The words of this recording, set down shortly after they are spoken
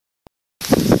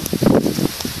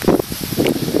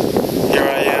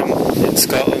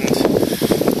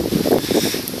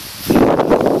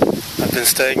been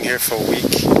staying here for a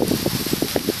week.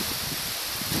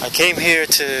 I came here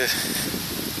to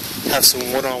have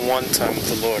some one-on-one time with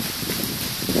the Lord.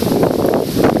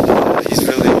 He's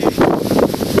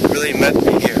really met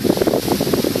me here.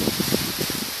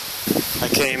 I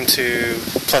came to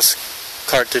Plus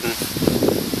Carton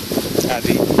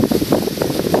Abbey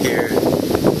here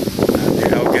near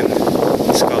Elgin,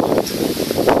 Scotland.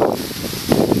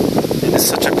 And it's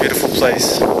such a beautiful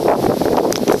place.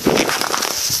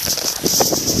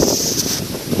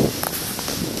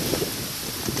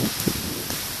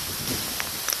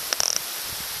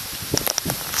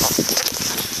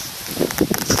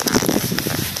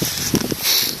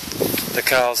 The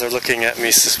cows are looking at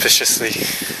me suspiciously.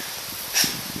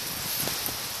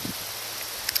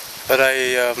 But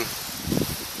I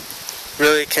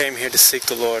really came here to seek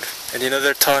the Lord. And you know,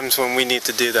 there are times when we need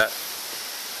to do that.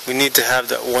 We need to have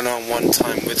that one-on-one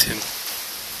time with Him.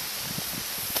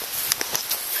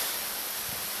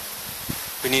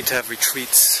 We need to have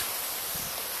retreats.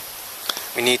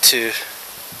 We need to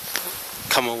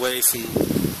come away from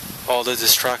all the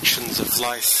distractions of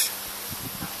life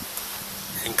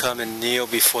and come and kneel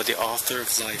before the author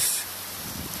of life.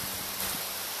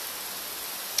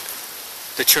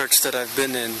 The church that I've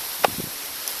been in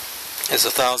is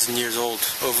 1,000 years old,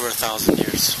 over 1,000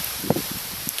 years.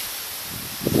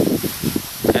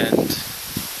 And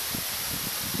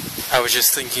I was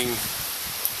just thinking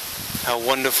how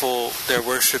wonderful their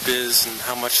worship is and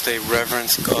how much they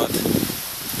reverence God.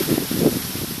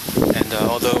 And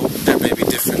although there may be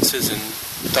differences in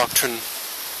doctrine,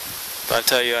 but I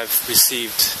tell you, I've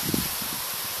received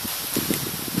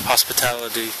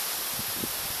hospitality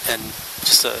and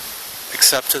just a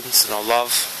acceptance and a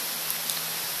love.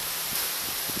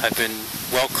 I've been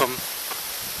welcome,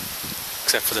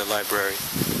 except for the library.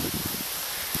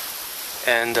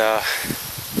 And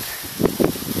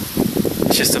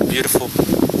it's just a beautiful,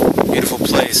 beautiful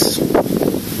place.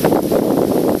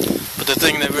 But the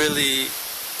thing that really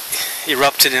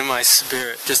erupted in my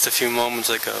spirit just a few moments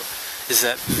ago is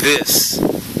that this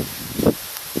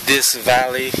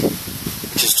valley,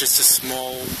 which is just a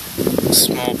small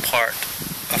part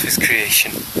of His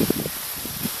creation,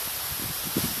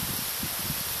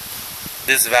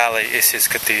 this valley is His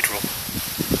cathedral.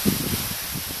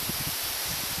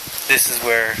 This is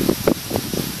where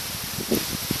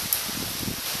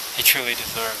He truly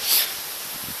deserves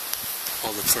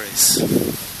all the praise.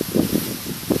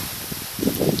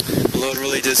 The Lord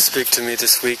really did speak to me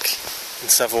this week in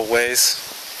several ways.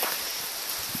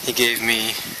 He gave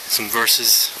me some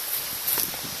verses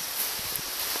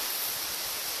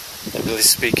that really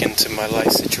speak into my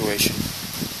life situation.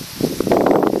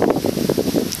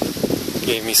 He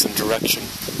gave me some direction.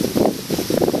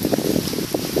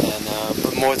 And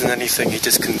but more than anything, He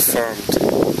just confirmed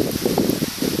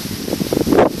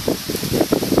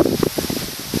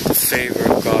the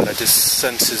favor of God. I just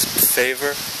sense His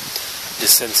favor. I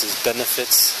just sense His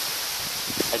benefits.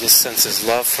 I just sense His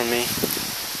love for me.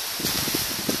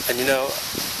 And you know,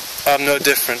 I'm no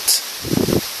different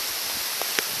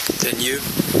than you.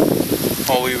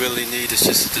 All we really need is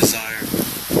just a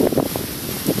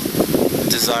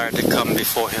desire to come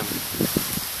before Him,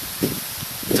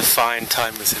 to find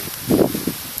time with Him.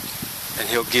 And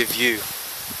He'll give you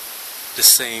the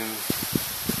same.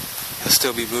 He'll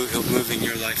still be moving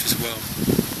your life as well.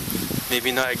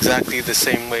 Maybe not exactly the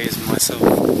same way as myself.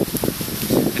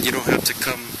 And you don't have to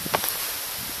come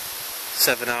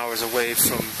 7 hours away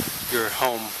from your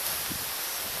home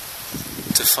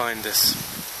to find this.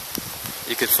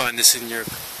 You could find this in your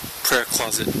prayer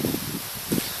closet.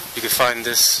 You could find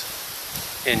this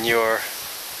in your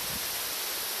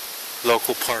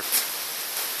local park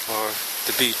or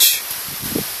the beach.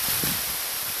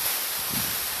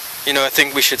 You know, I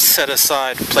think we should set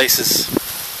aside places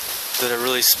that are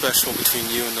really special between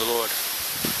you and the Lord.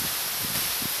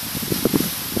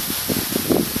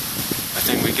 I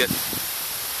think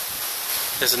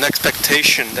there's an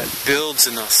expectation that builds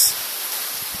in us.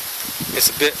 It's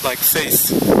a bit like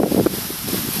faith.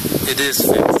 It is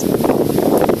faith.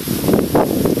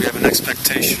 We have an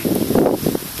expectation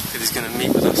that He's going to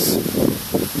meet with us.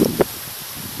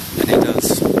 And He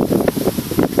does.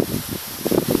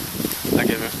 Like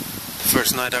the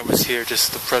first night I was here,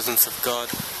 just the presence of God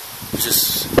was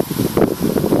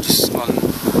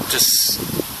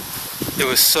it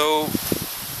was so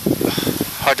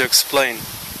hard to explain.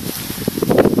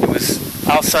 It was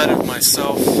outside of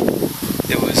myself.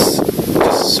 It was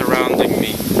just surrounding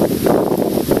me.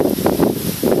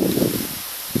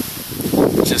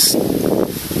 Just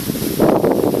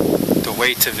the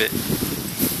weight of it.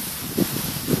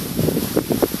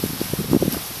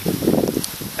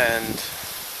 And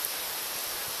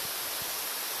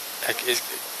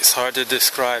It's hard to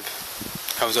describe.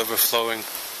 I was overflowing.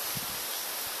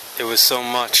 It was so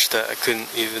much that I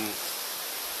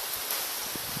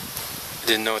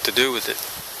didn't know what to do with it.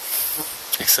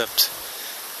 Except,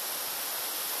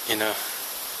 you know,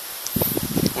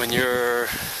 when you're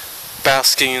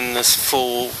basking in this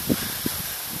full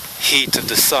heat of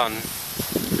the sun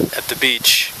at the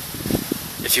beach,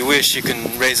 if you wish, you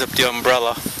can raise up the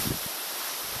umbrella,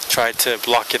 try to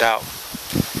block it out.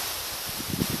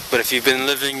 But if you've been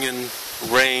living in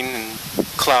rain and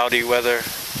cloudy weather,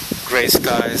 gray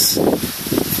skies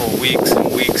for weeks and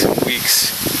weeks and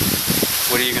weeks,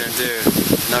 what are you going to do?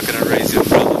 You're not going to raise the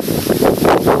umbrella.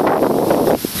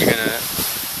 You're going to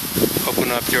open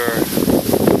up your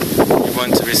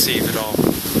one to receive it all.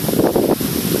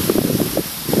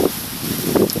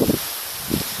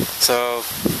 So,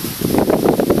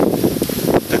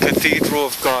 the cathedral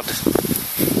of God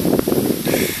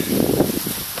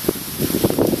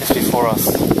is before us.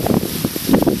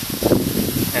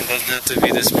 And doesn't have to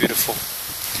be this beautiful.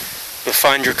 But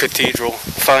find your cathedral,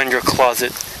 find your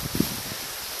closet.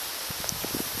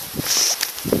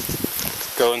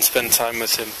 Go and spend time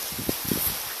with Him.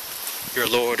 Your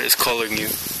Lord is calling you.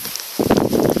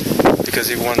 Because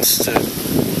He wants to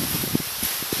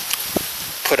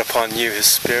put upon you His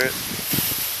Spirit.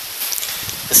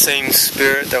 The same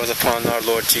Spirit that was upon our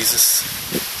Lord Jesus.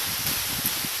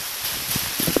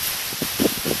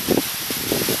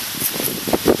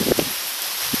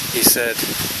 He said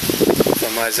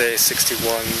from Isaiah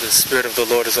 61, the Spirit of the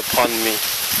Lord is upon me.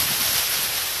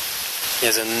 He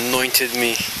has anointed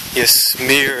me. He has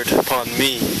smeared upon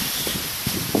me.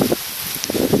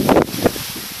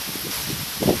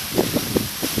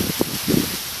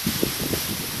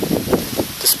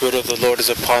 The Spirit of the Lord is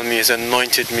upon me. He has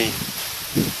anointed me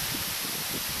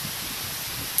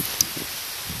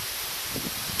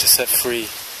to set free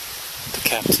the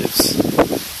captives.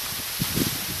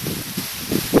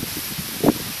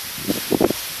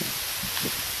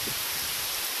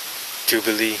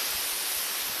 Jubilee.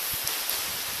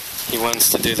 He wants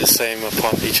to do the same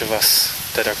upon each of us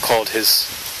that are called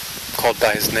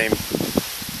by His name,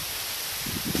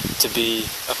 to be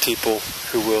a people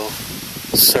who will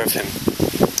serve Him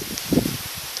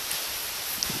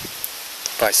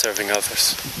by serving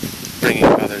others, bringing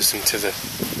others into the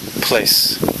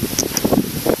place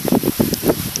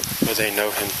where they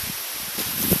know Him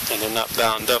and they're not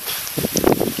bound up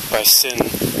by sin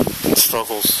and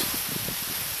struggles,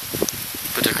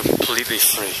 but they're completely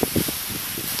free.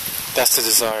 That's the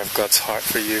desire of God's heart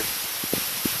for you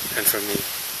and for me.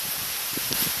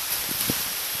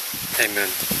 Amen.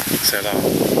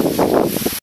 Selah.